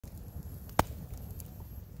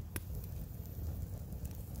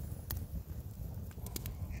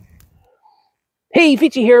Hey,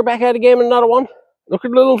 Fitzy here, back at it again with another one. Look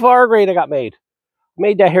at the little fire grate I got made.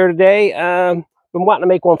 Made that here today. Been wanting to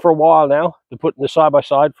make one for a while now to put in the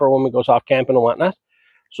side-by-side for when we goes off camping and whatnot.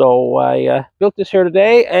 So I built this here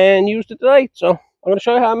today and used it tonight. So I'm going to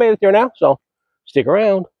show you how I made it there now. So stick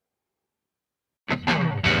around.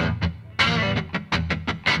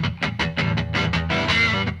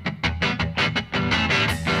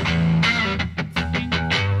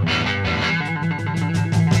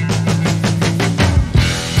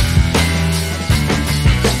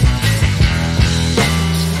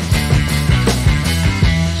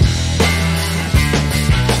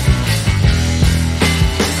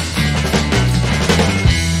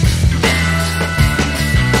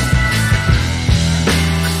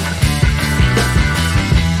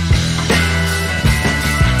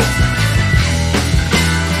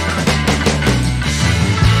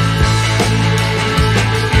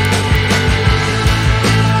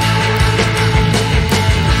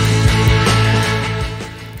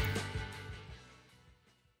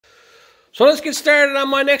 So let's get started on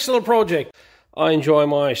my next little project. I enjoy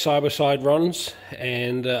my side-by-side runs,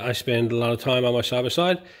 and I spend a lot of time on my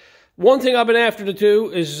side-by-side. One thing I've been after to do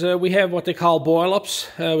is we have what they call boil-ups.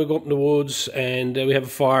 We go up in the woods and we have a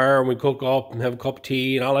fire and we cook up and have a cup of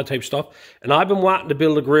tea and all that type of stuff. And I've been wanting to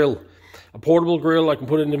build a grill, a portable grill I can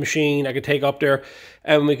put in the machine, I can take up there,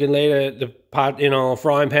 and we can lay the pot,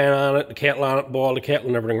 frying pan on it, the kettle on it, boil the kettle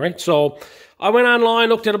and everything, right? So I went online,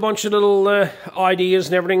 looked at a bunch of little ideas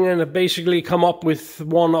and everything, and I've basically come up with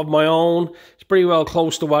one of my own. It's pretty well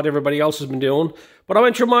close to what everybody else has been doing. But I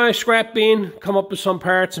went through my scrap bin, come up with some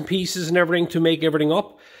parts and pieces and everything to make everything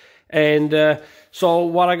up. And so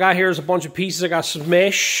what I got here is a bunch of pieces. I got some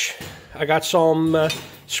mesh, I got some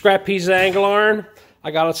scrap pieces of angle iron,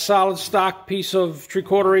 I got a solid stock piece of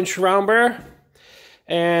 3/4 inch round bar,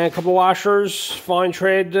 and a couple of washers, fine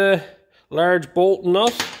thread, large bolt and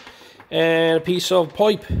nut, and a piece of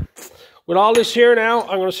pipe. With all this here now,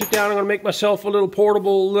 I'm going to sit down, I'm going to make myself a little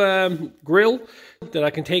portable grill that I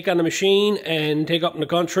can take on the machine and take up in the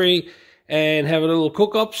country and have a little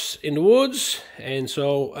cook-ups in the woods. And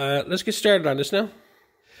so let's get started on this now.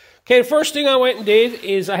 Okay, the first thing I went and did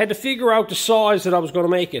is I had to figure out the size that I was going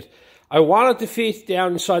to make it. I wanted to fit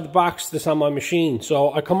down inside the box that's on my machine.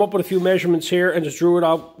 So I come up with a few measurements here and just drew it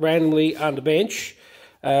out randomly on the bench.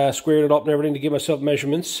 Squared it up and everything to give myself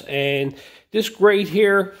measurements, and this grate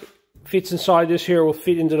here fits inside this here, will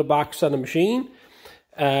fit into the box on the machine.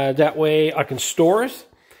 That way I can store it.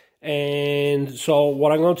 And so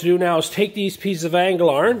what I'm going to do now is take these pieces of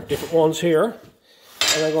angle iron, different ones here,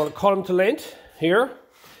 and I'm going to cut them to length here,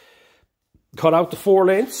 cut out the 4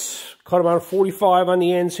 lengths, cut them out of 45 on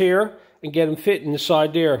the ends here, and get them fit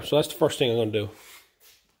inside there. So that's the first thing I'm going to do.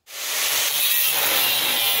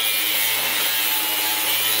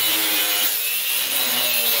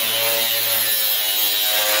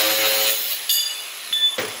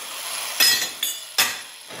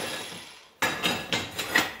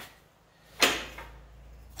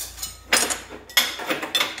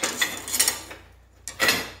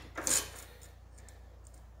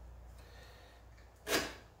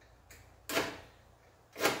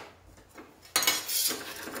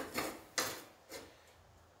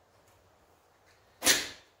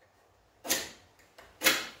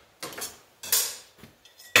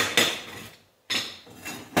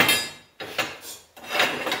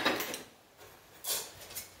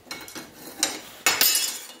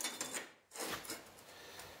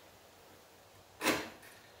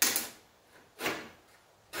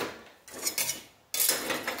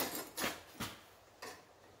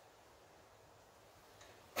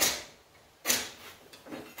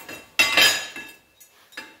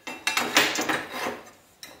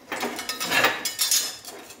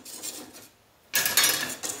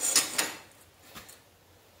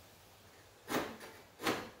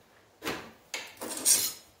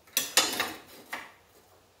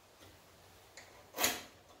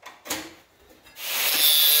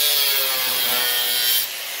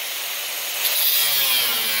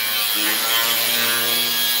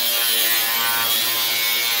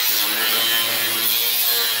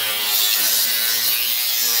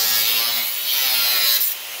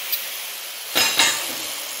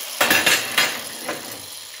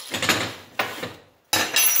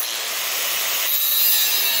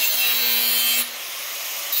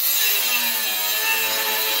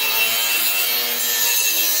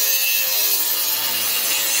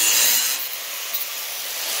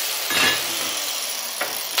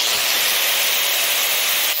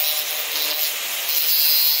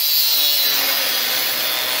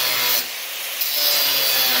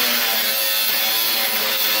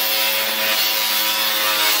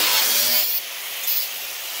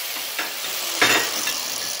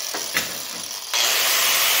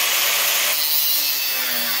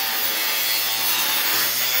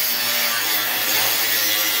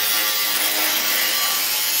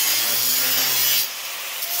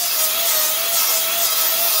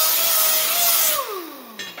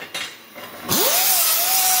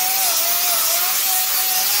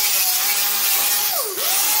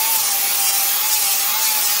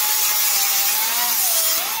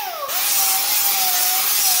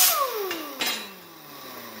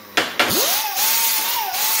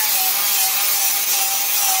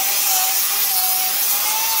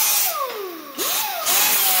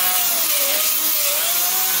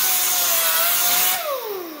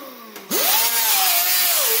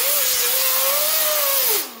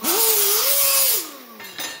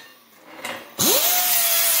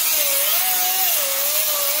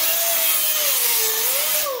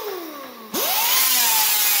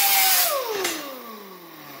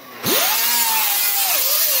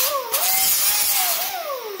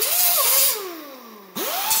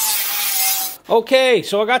 Okay,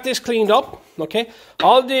 so I got this cleaned up. Okay,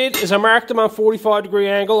 all I did is I marked them on 45-degree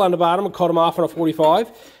angle on the bottom and cut them off on a 45.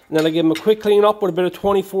 And then I give them a quick clean up with a bit of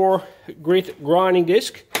 24 grit grinding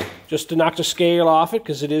disc, just to knock the scale off it,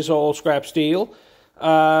 because it is all scrap steel.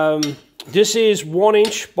 This is 1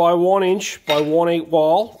 inch by 1 inch by 1/8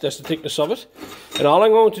 wall. That's the thickness of it. And all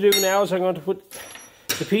I'm going to do now is I'm going to put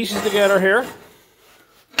the pieces together here.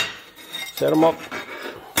 Set them up.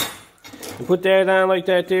 And put that down like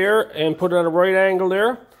that there. And put it at a right angle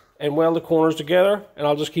there. And weld the corners together. And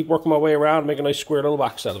I'll just keep working my way around and make a nice square little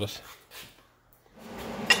box out of it.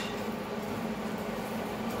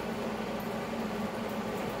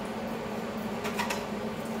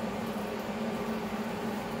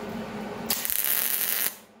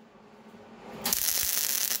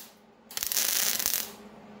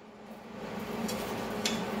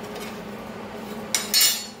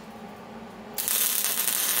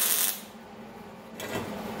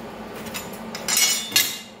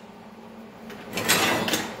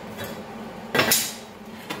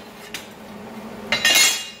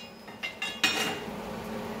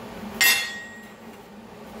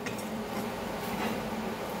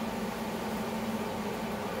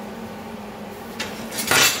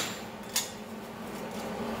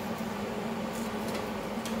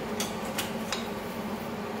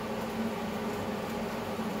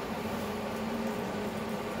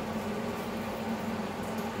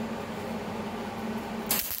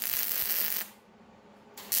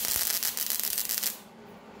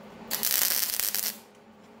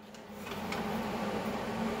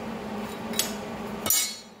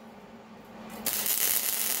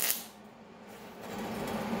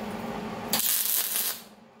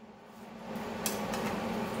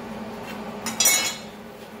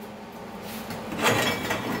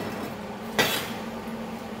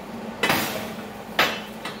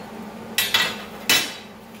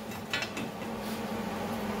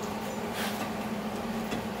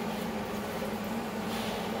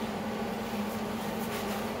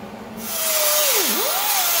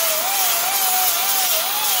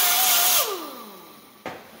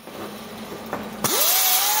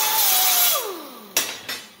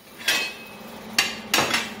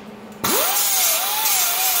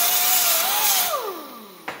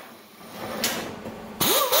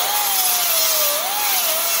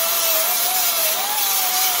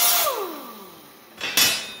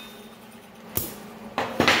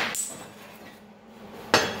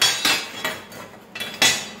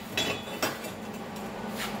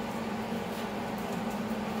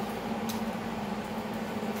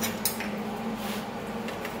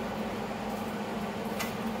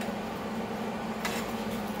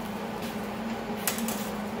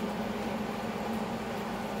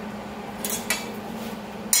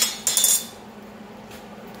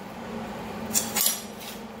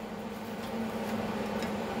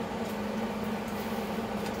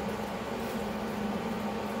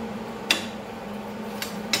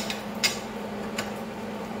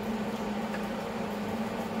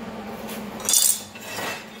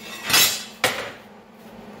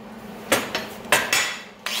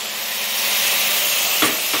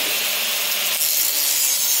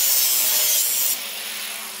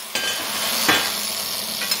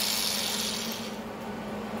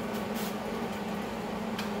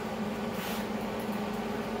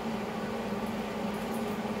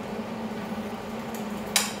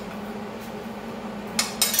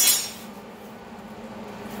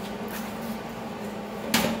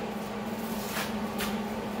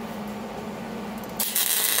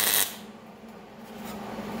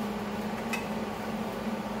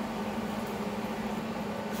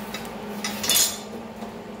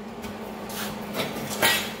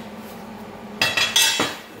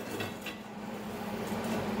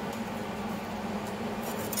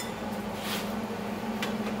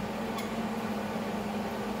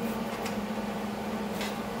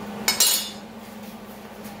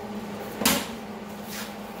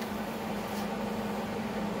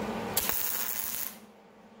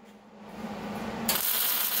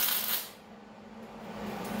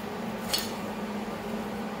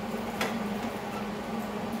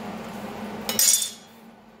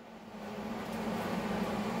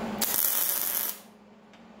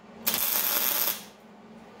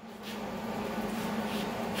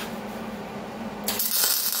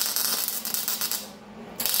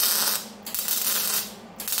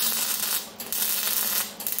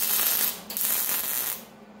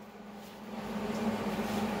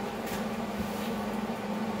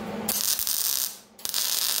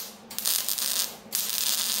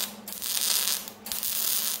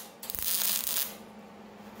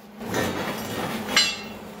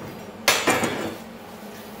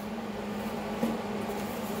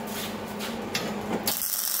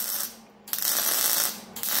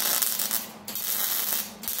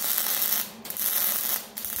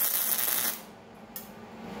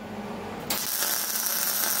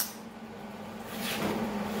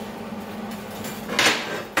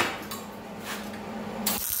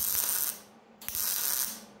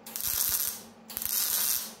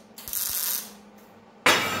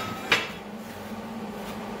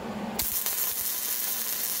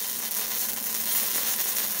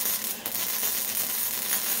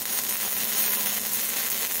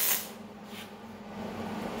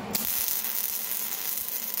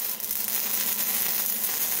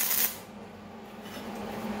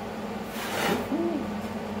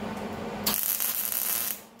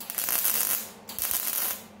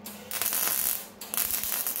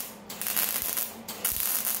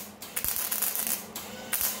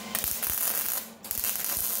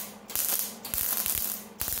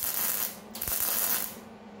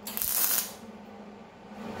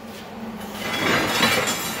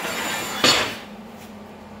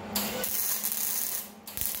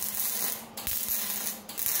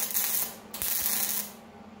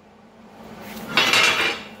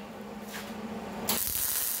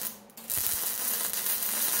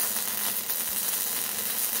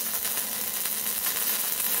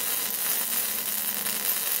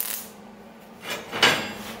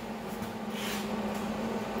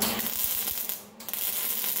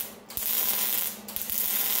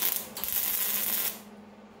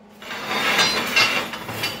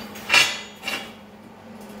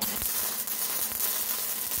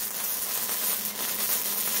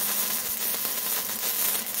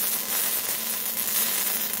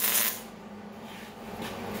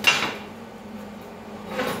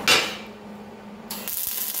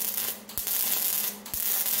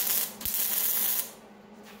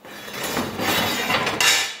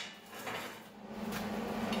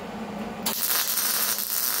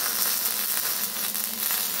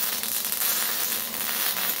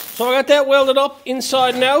 So I got that welded up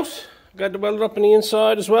inside and out. Got it welded up on the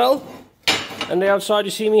inside as well. And the outside,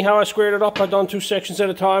 you see me how I squared it up. I've done 2 sections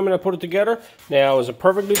at a time and I put it together. Now, is it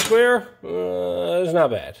perfectly square? It's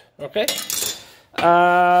not bad. Okay.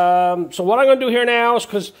 So what I'm going to do here now is,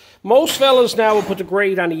 because most fellas now will put the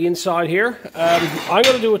grate on the inside here. I'm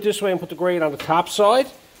going to do it this way and put the grate on the top side.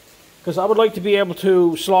 Because I would like to be able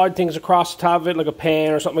to slide things across the top of it like a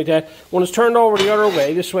pan or something like that. When it's turned over the other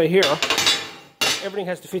way, this way here, everything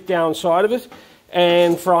has to fit down inside of it.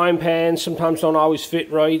 And frying pans sometimes don't always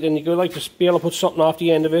fit right, and you like to be able to put something off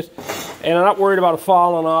the end of it. And I'm not worried about it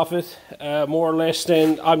falling off it, more or less.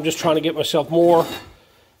 Then I'm just trying to get myself more,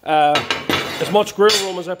 as much grill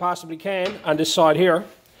room as I possibly can on this side here.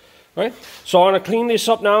 Right. So I'm going to clean this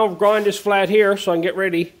up now, grind this flat here, so I can get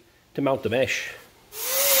ready to mount the mesh.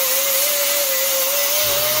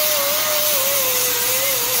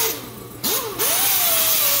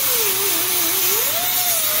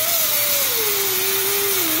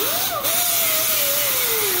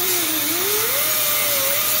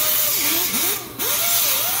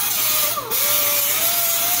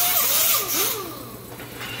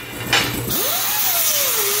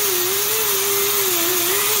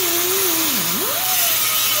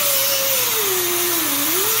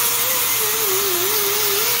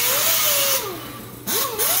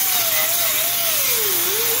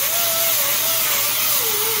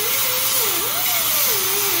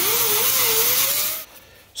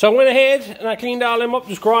 So I went ahead and I cleaned all them up,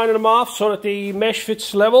 just grinding them off so that the mesh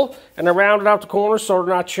fits level, and I rounded out the corners so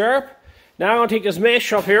they're not sharp. Now I'm going to take this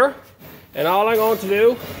mesh up here, and all I'm going to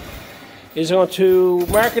do is I'm going to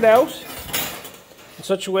mark it out in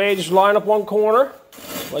such a way, just line up one corner,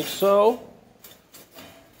 like so.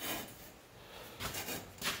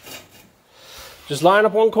 Just line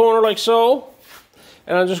up one corner like so,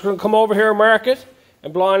 and I'm just going to come over here and mark it,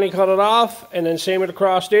 and blindly cut it off, and then same it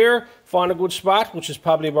across there. Find a good spot, which is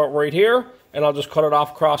probably about right here, and I'll just cut it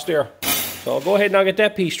off across there. So I'll go ahead and I'll get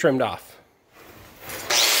that piece trimmed off.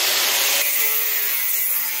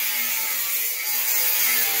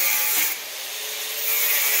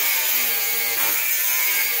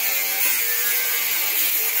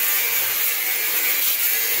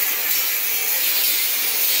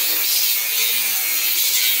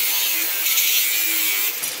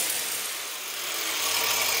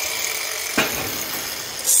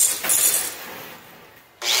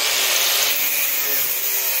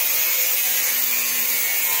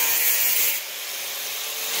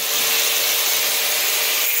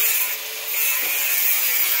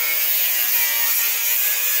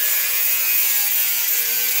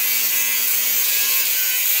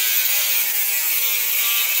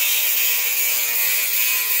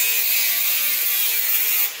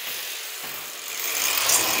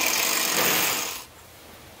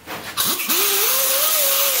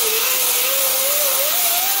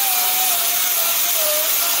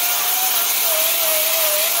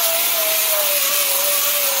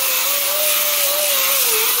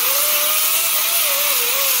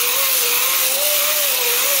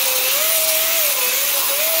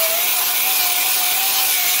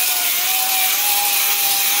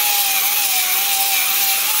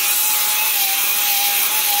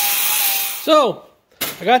 So,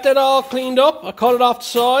 I got that all cleaned up. I cut it off the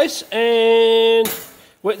sides and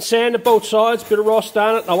went and sanded both sides, bit of rust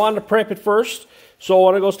on it. I wanted to prep it first, so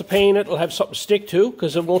when it goes to paint it, it'll have something to stick to,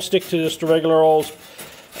 because it won't stick to just the regular old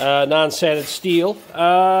non-sanded steel.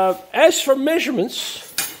 As for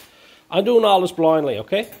measurements, I'm doing all this blindly,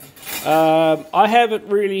 okay? I haven't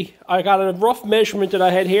really, I got a rough measurement that I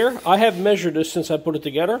had here. I have measured this since I put it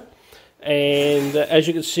together. And as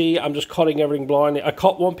you can see, I'm just cutting everything blindly. I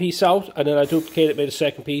cut one piece out, and then I duplicated, made a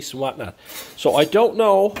second piece and whatnot. So I don't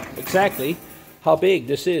know exactly how big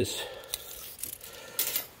this is.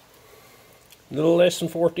 A little less than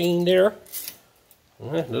 14 there. A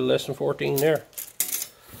little less than 14 there.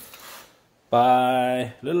 By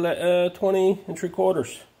a little 20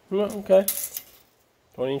 3/4. Okay.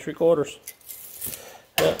 20 3/4.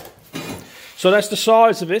 Yeah. So that's the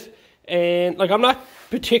size of it. And like, I'm not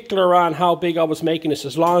particular on how big I was making this,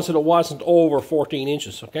 as long as it wasn't over 14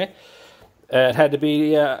 inches, okay? It had to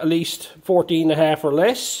be at least 14.5 or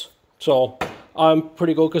less. So I'm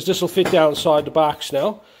pretty good, because this will fit down inside the box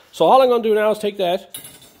now. So all I'm going to do now is take that,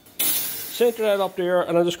 center that up there,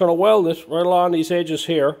 and I'm just going to weld it right along these edges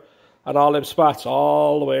here and all them spots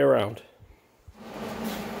all the way around.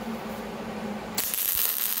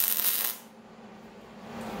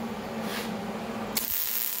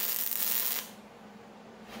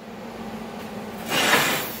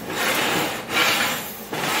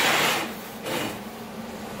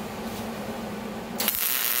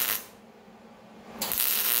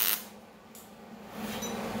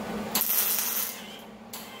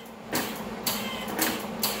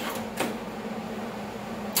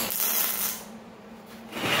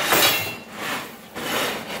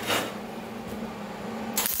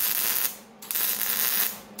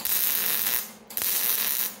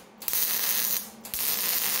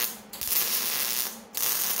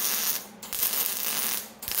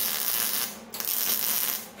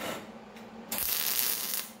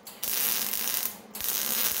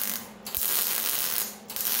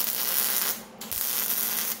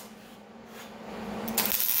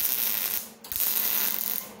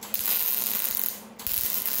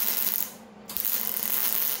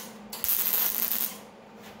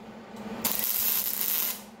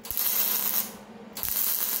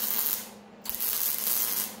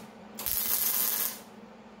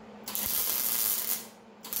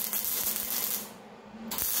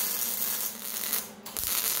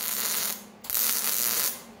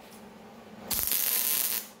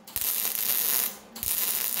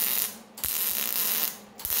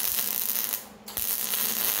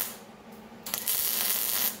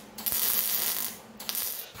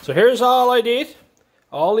 So here's all I did.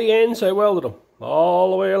 All the ends, I welded them. All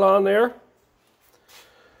the way along there.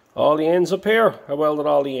 All the ends up here, I welded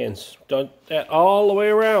all the ends. Done that all the way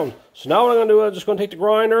around. So now what I'm going to do, I'm just going to take the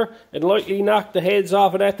grinder and lightly knock the heads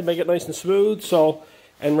off of that to make it nice and smooth, so,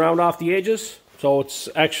 and round off the edges. So it's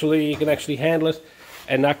actually, you can actually handle it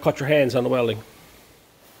and not cut your hands on the welding.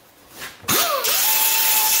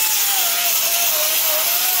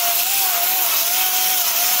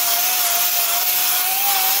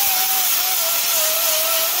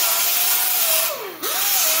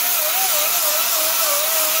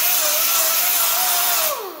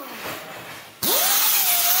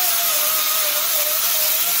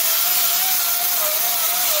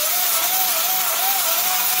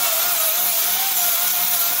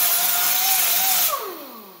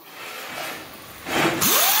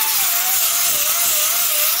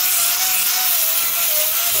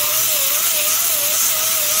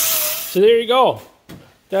 So there you go.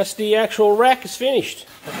 That's the actual rack is finished.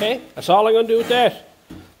 Okay, that's all I'm going to do with that.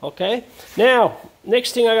 Okay, now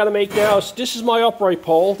next thing I got to make now is, this is my upright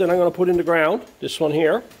pole that I'm going to put in the ground. This one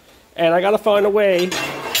here, and I got to find a way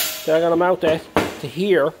that I'm going to mount that to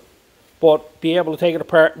here, but be able to take it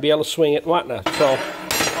apart and be able to swing it and whatnot. So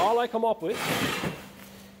all I come up with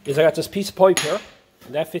is I got this piece of pipe here,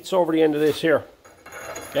 and that fits over the end of this here.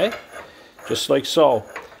 Okay, just like so.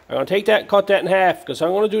 I'm going to take that and cut that in half, because I'm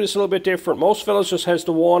going to do this a little bit different. Most fellas just has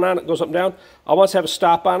the one on it, goes up and down. I want to have a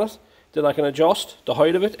stop on it that I can adjust the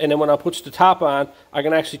height of it, and then when I put the top on, I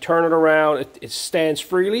can actually turn it around. It stands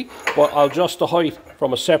freely, but I'll adjust the height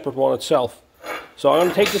from a separate one itself. So I'm going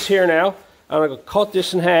to take this here now, and I'm going to cut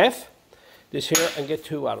this in half, this here, and get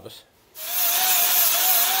two out of it.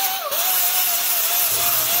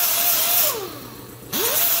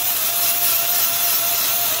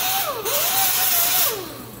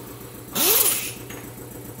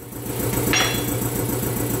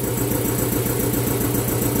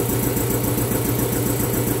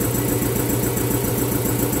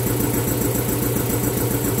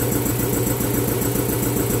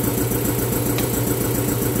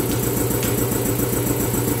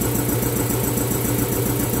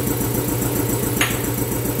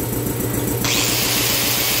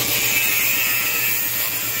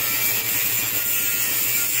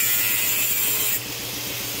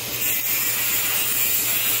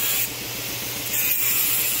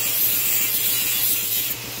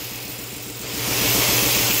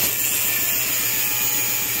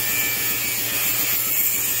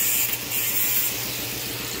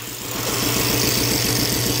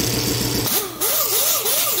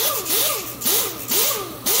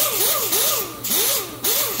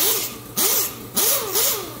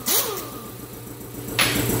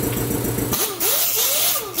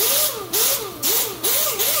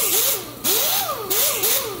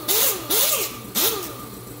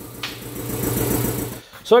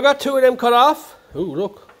 So I got two of them cut off. Ooh,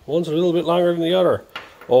 look, one's a little bit longer than the other.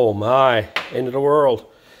 Oh my, end of the world.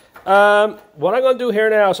 What I'm going to do here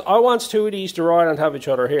now is I want two of these to ride on top of each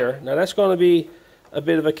other here. Now that's going to be a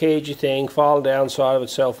bit of a cagey thing, fall down side of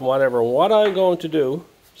itself and whatever. What I'm going to do,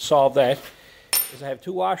 solve that, is I have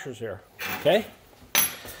two washers here, okay?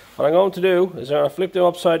 What I'm going to do is I'm going to flip them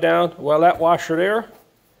upside down, weld that washer there,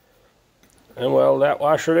 and weld that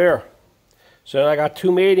washer there. So I got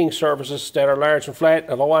two mating surfaces that are large and flat.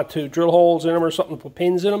 If I want to drill holes in them or something, put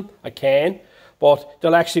pins in them, I can. But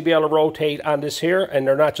they'll actually be able to rotate on this here, and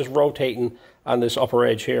they're not just rotating on this upper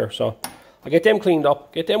edge here. So I'll get them cleaned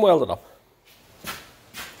up, get them welded up.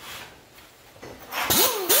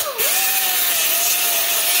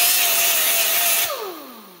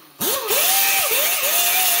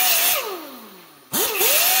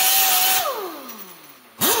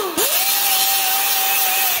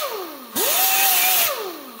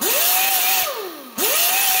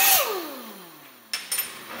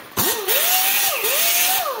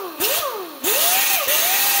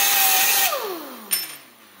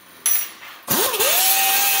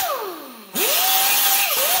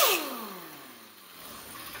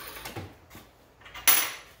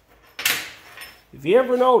 If you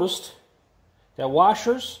ever noticed that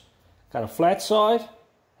washers got a flat side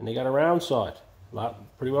and they got a round side,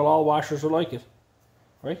 pretty well all washers are like it,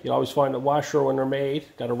 right? You always find a washer when they're made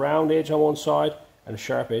got a round edge on one side and a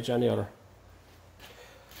sharp edge on the other.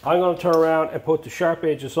 I'm going to turn around and put the sharp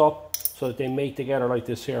edges up so that they mate together like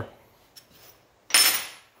this here.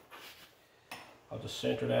 I'll just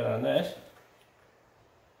center that on that.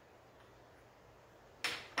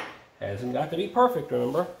 Hasn't got to be perfect,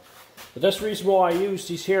 remember? But that's the reason why I use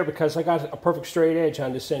these here, because I got a perfect straight edge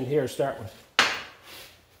on this end here to start with.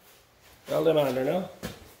 Weld them on there now.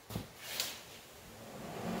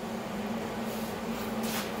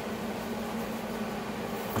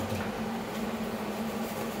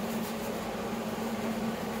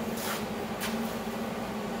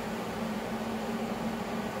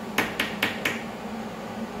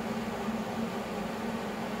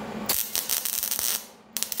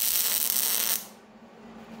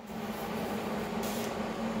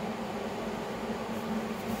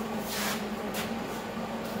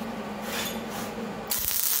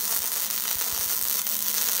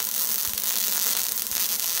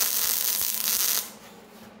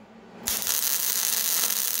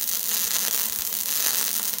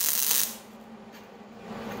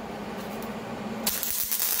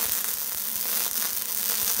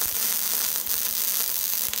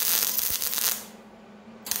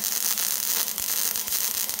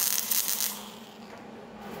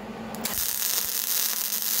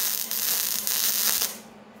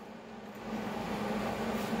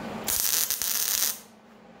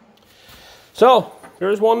 So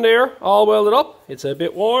there's one there, all welded up. It's a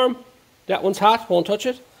bit warm. That one's hot, won't touch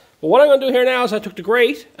it. But what I'm going to do here now is I took the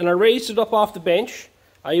grate and I raised it up off the bench.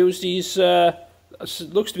 I used these,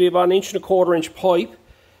 looks to be about 1.25 inch pipe,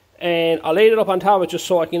 and I laid it up on top of it just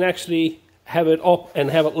so I can actually have it up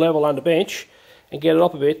and have it level on the bench and get it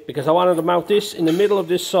up a bit, because I wanted to mount this in the middle of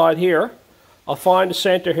this side here. I'll find the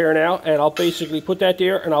center here now, and I'll basically put that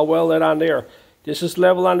there and I'll weld that on there. This is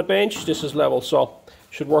level on the bench, this is level, so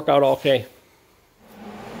should work out okay.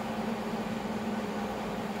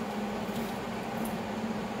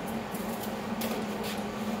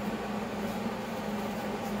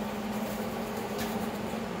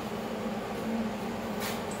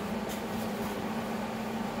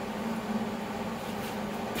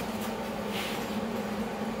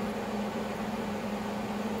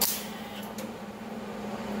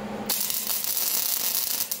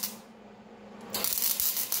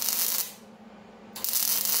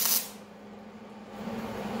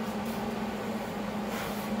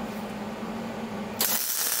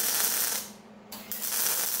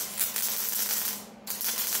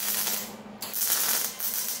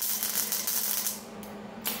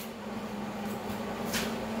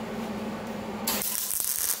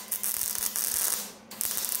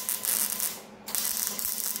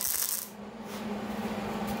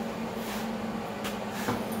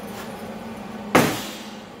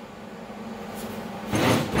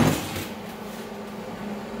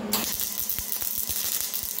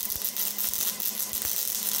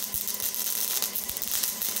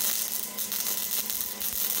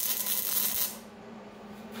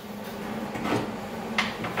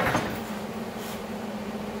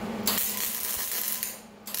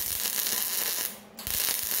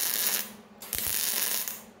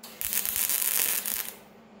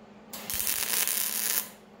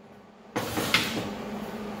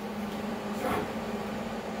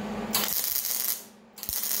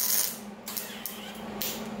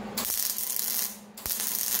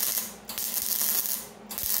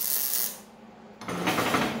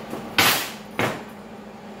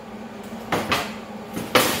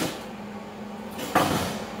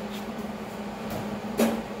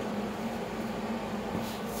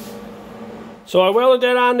 So I welded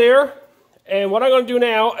that on there, and what I'm going to do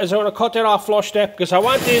now is I'm going to cut that off flush step, because I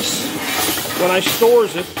want this, when I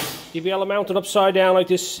stores it, to be able to mount it upside down like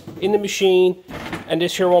this in the machine, and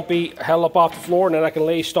this here won't be held up off the floor, and then I can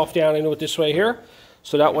lay stuff down into it this way here,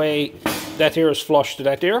 so that way that here is flush to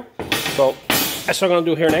that there. So that's what I'm going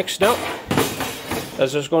to do here next now. I'm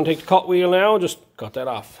just going to take the cut wheel now and just cut that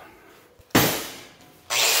off.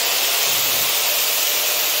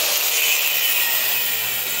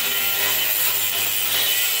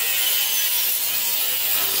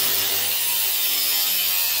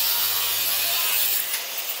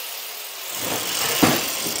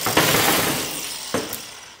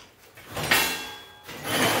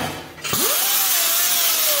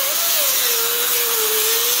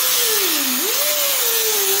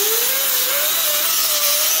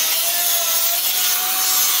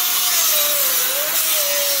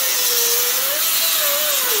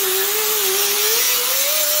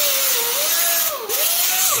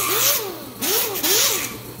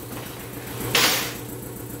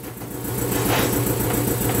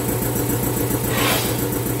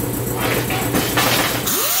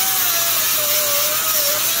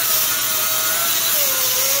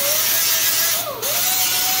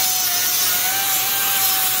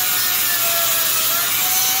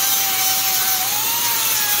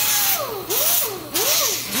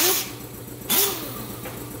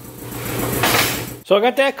 So I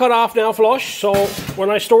got that cut off now flush, so when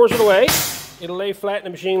I stores it away, it'll lay flat in the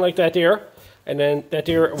machine like that there, and then that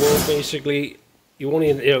there will basically, you won't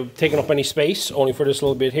even taking up any space, only for this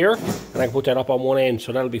little bit here, and I can put that up on one end,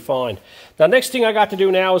 so that'll be fine. Now next thing I got to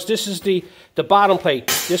do now is this is the bottom plate.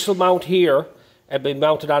 This will mount here and be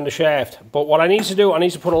mounted on the shaft, but what I need to do, I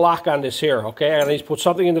need to put a lock on this here, okay? I need to put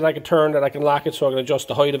something in that I can turn, that I can lock it, so I can adjust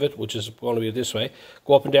the height of it, which is going to be this way.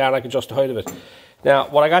 Go up and down, I can adjust the height of it. Now,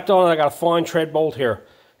 what I got done, I got a fine tread bolt here,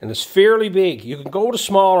 and it's fairly big. You can go with a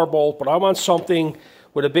smaller bolt, but I want something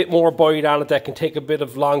with a bit more bite on it that can take a bit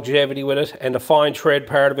of longevity with it, and the fine tread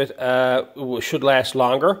part of it should last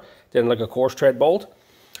longer than like a coarse tread bolt.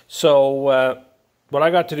 So what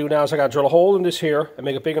I got to do now is I got to drill a hole in this here and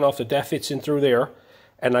make it big enough that that fits in through there,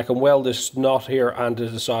 and I can weld this nut here onto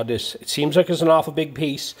the side of this. It seems like it's an awful big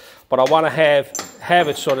piece, but I want to have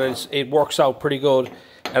it so that it works out pretty good.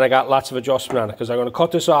 And I got lots of adjustment on it, because I'm going to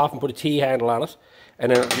cut this off and put a T-handle on it,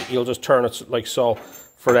 and then you'll just turn it like so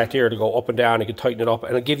for that here to go up and down. You can tighten it up,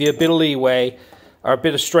 and it'll give you a bit of leeway or a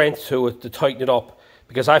bit of strength to it to tighten it up,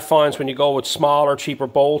 because I find when you go with smaller, cheaper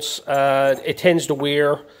bolts, it tends to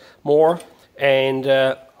wear more. And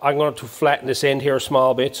I'm going to flatten this end here a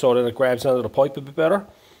small bit so that it grabs onto the pipe a bit better.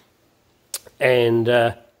 And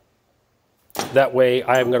that way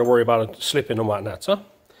I haven't got to worry about it slipping and whatnot. So,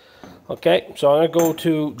 okay, so I'm going to go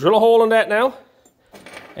to drill a hole in that now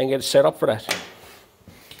and get it set up for that.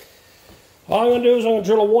 All I'm going to do is I'm going to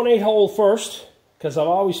drill a 1/8 hole first, because I've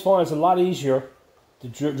always found it's a lot easier to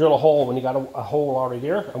drill a hole when you got a hole already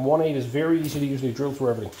there. And 1/8 is very easy to usually drill through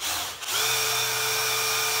everything.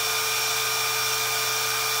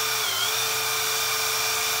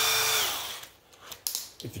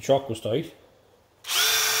 If the chuck was tight.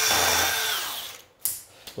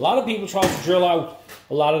 A lot of people try to drill out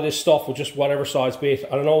a lot of this stuff with just whatever size bit.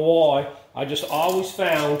 I don't know why. I just always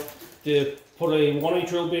found to put a 1/8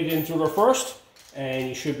 drill bit into there first, and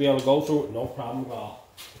you should be able to go through it, no problem at all.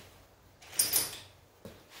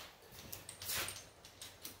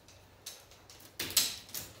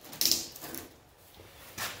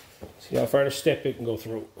 See how far the step bit can go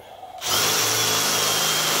through.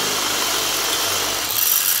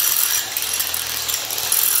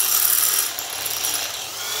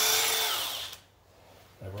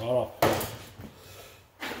 That brought up.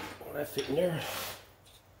 Will that fit in there?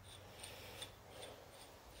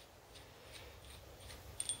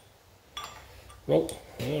 Nope,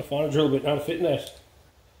 I'm going to find a drill bit now to fit in that.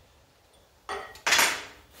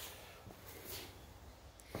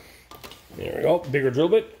 There we go, bigger drill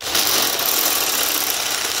bit.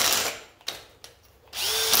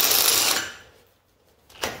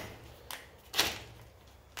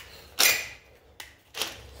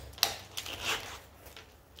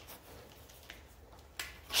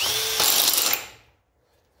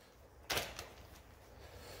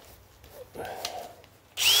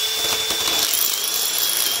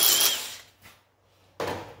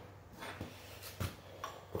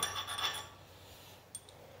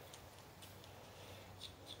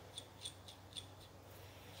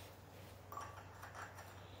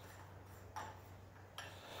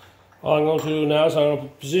 All I'm going to do now is I'm going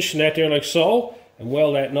to position that there like so, and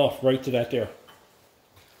weld that nut right to that there.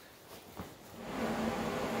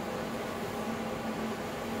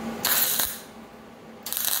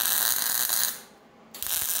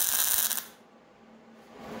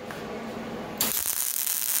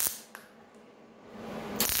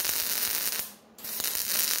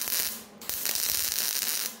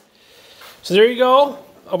 So there you go.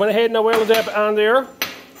 I went ahead and I welded that on there.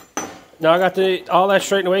 Now I got all that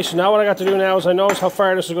straightened away, so now what I got to do now is I notice how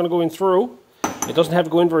far this is going to go in through. It doesn't have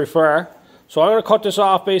to go in very far. So I'm going to cut this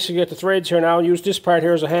off, basically get the threads here now, and use this part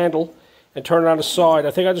here as a handle, and turn it on the side.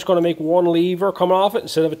 I think I'm just going to make one lever come off it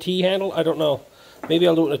instead of a T handle. I don't know. Maybe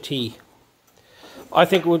I'll do it in a T. I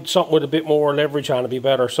think with something with a bit more leverage on it would be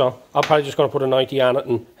better, so I'm probably just going to put a 90 on it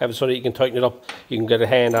and have it so that you can tighten it up. You can get a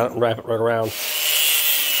hand on it and wrap it right around.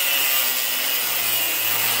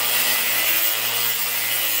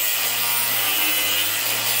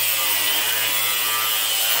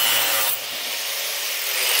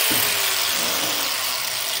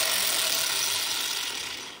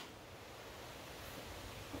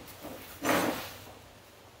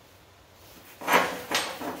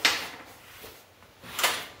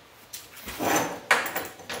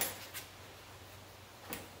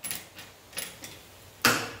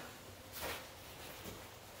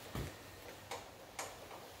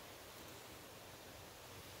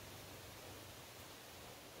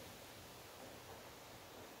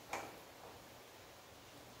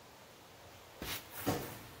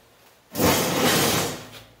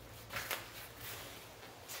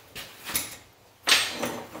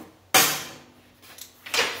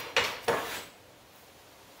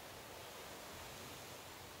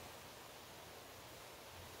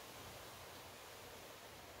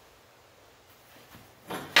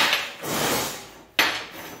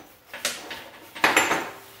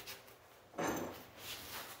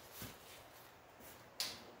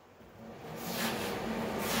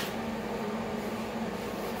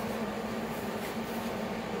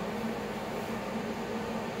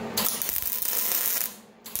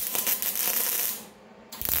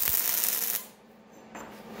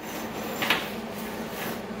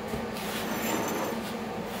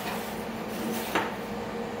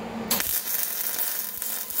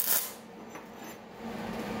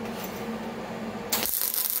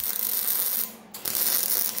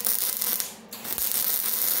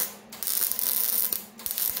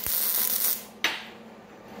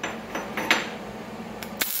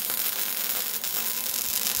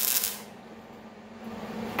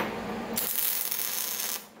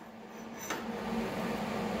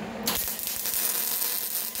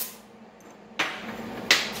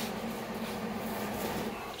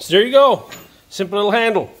 So there you go. Simple little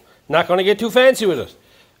handle. Not going to get too fancy with it.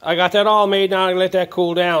 I got that all made now. I'm going to let that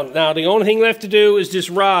cool down. Now the only thing left to do is this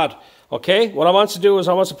rod. Okay, what I want to do is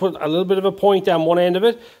I want to put a little bit of a point down one end of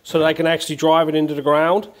it so that I can actually drive it into the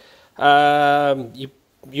ground.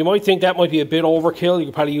 You might think that might be a bit overkill. You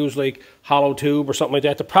could probably use like hollow tube or something like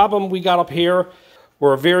that. The problem we got up here,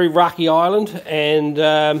 we're a very rocky island,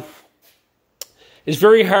 and it's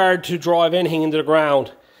very hard to drive anything into the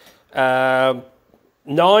ground.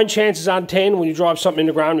 9 chances out of 10 when you drive something in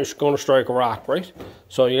the ground, you're going to strike a rock, right?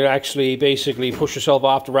 So you actually basically push yourself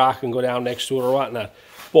off the rock and go down next to it or whatnot.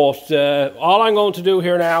 But all I'm going to do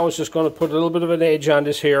here now is just going to put a little bit of an edge on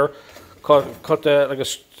this here, cut like a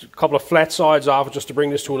couple of flat sides off it just to bring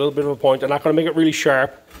this to a little bit of a point. I'm not going to make it really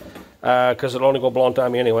sharp because it'll only go blunt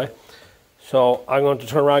on me anyway. So I'm going to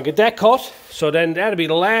turn around and get that cut. So then that'll be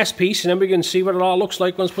the last piece, and then we can see what it all looks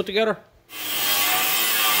like when it's put together.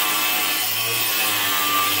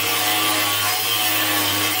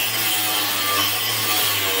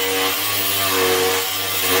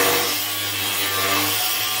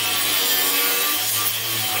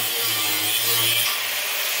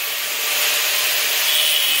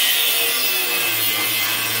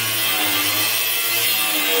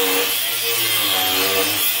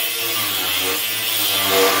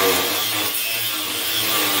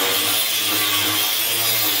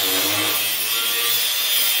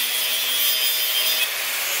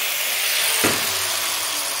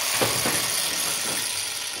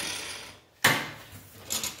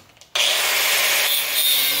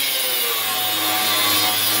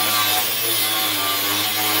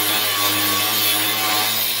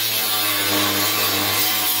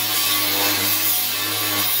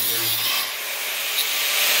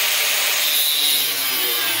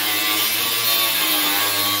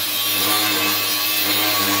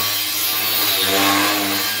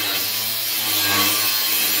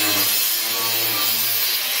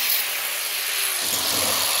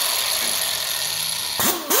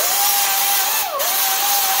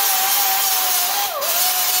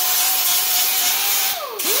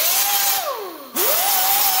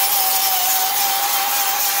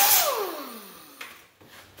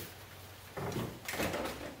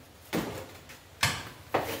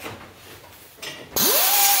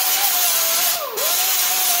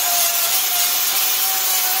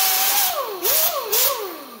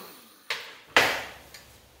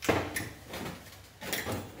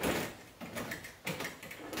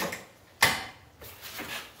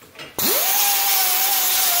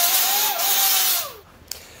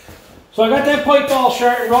 So I got that pipe all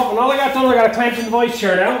sharpened up, and all I got done, I got a clamping device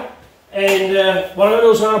here now. And what I'm going to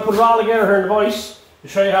do is I'm going to put it all together here in the device to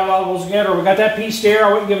show you how it all goes together. We got that piece there, I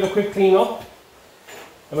went and give it a quick clean up.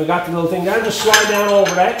 And we got the little thing there, just slide down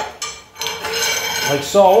over that, like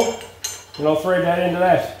so. And I'll thread that into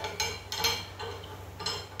that.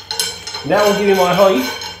 And that will give me my height,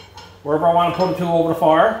 wherever I want to put it to over the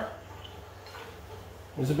fire.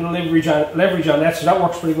 There's a bit of leverage on that, so that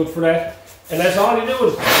works pretty good for that. And that's all you do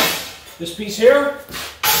is this piece here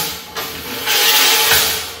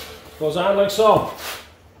goes on like so.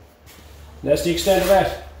 And that's the extent of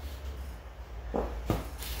that.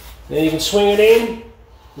 Then you can swing it in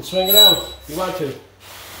and swing it out if you want to.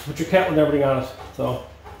 Put your kettle and everything on it. So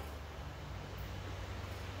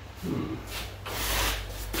I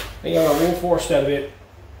think I'm going to reinforce that a bit.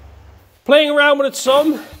 Playing around with it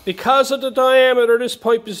some, because of the diameter, this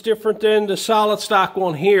pipe is different than the solid stock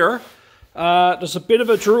one here. There's a bit of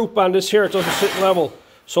a droop on this here, it doesn't sit level.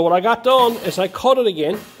 So what I got done is I cut it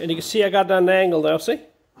again, and you can see I got it on an angle now, see?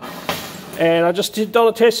 And I just done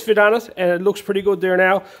a test fit on it, and it looks pretty good there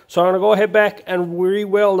now. So I'm going to go ahead back and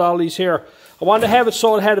re-weld all these here. I wanted to have it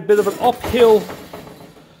so it had a bit of an uphill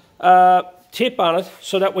tip on it,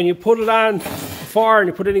 so that when you put it on fire and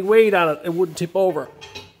you put any weight on it, it wouldn't tip over.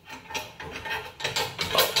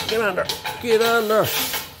 Oh, get on there, get on there.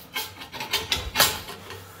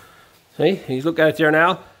 See, you look at it there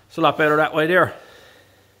now, it's a lot better that way there.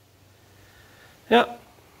 Yeah,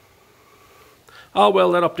 I'll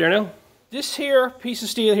weld that up there now. This here piece of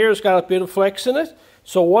steel here has got a bit of flex in it.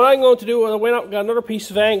 So what I'm going to do is I went up and got another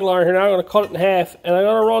piece of angle iron here now. I'm going to cut it in half, and I'm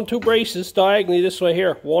going to run 2 braces diagonally this way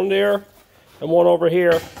here. One there and one over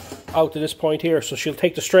here out to this point here. So she'll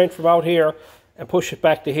take the strength from out here and push it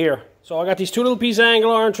back to here. So I got these 2 little pieces of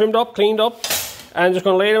angle iron trimmed up, cleaned up, and I'm just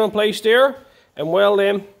going to lay them in place there and weld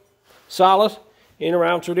them solid in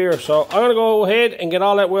around through there. So I'm going to go ahead and get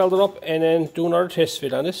all that welded up and then do another test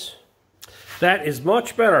fit on this. That is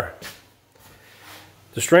much better.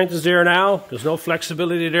 The strength is there now. There's no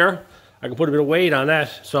flexibility there. I can put a bit of weight on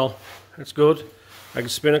that, so that's good. I can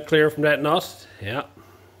spin it clear from that nut. Yeah.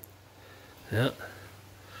 Yeah.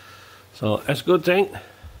 So that's a good thing.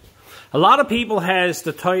 A lot of people has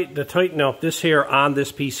the tighten up this here on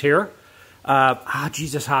this piece here.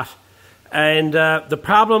 Jesus, hot. And the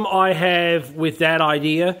problem I have with that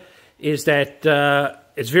idea is that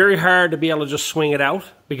it's very hard to be able to just swing it out,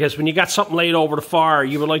 because when you got something laid over the fire,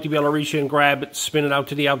 you would like to be able to reach in and grab it, spin it out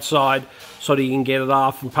to the outside so that you can get it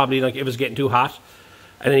off, and probably like if it's getting too hot,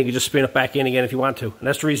 and then you can just spin it back in again if you want to. And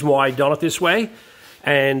that's the reason why I done it this way.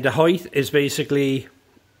 And the height is basically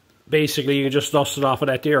you can just dust it off of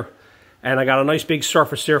that there. And I got a nice big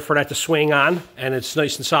surface there for that to swing on, and it's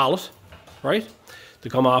nice and solid, right? To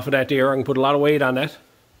come off of that there, I can put a lot of weight on that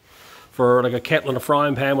for like a kettle and a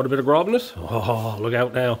frying pan with a bit of grub in it. Oh, look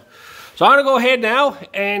out now. So I'm going to go ahead now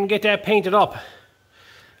and get that painted up.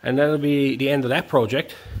 And that'll be the end of that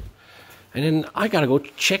project. And then I got to go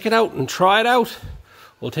check it out and try it out.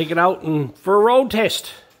 We'll take it out for a road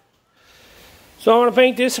test. So I'm going to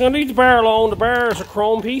paint this. I'm going to leave the bar alone. The bar is a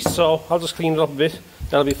chrome piece, so I'll just clean it up a bit.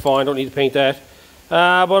 That'll be fine. Don't need to paint that.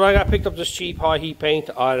 But I got picked up this cheap high heat paint.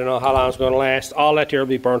 I don't know how long it's going to last. All that there will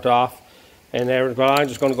be burnt off. And but I'm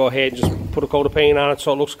just going to go ahead and just put a coat of paint on it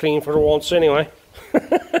so it looks clean for the once anyway.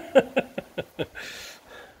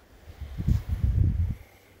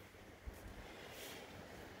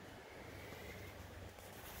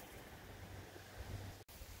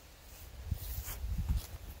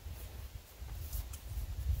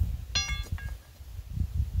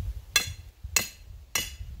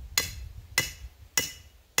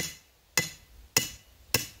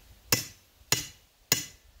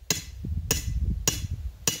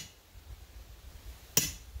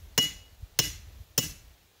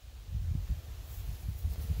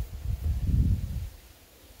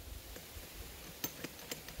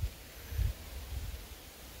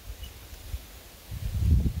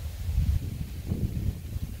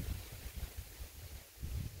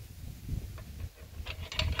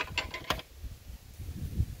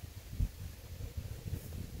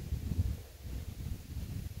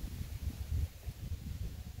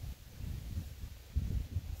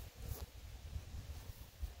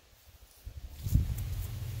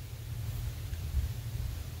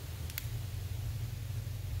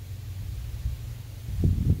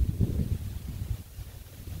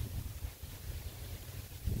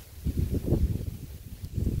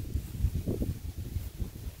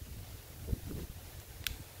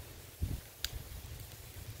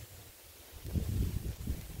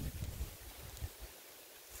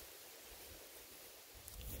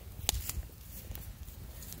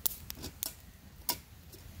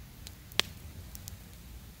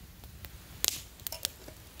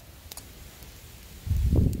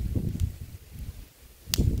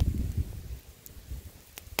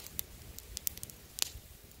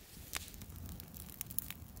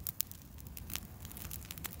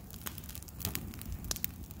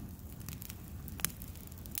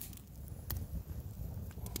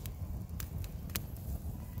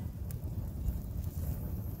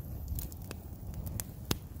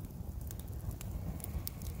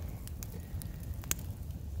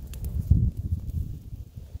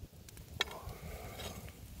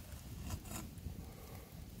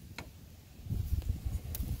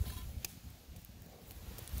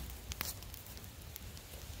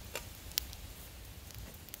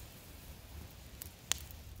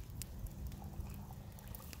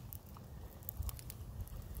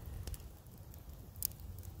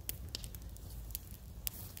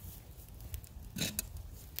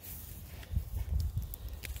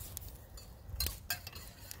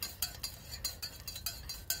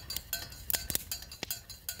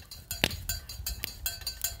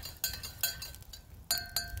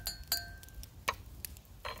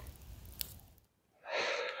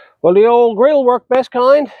 Well, the old grill worked best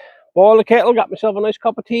kind. Boiled the kettle, got myself a nice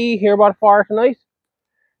cup of tea here by the fire tonight.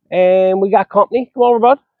 And we got company. Come over,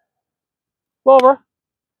 bud. Come over.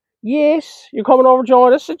 Yes, you're coming over to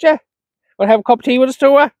join us, did you? Want to have a cup of tea with us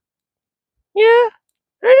too, Yeah.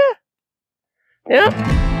 Yeah. Yeah.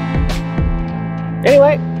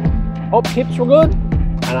 Anyway, hope tips were good.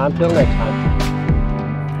 And until next time.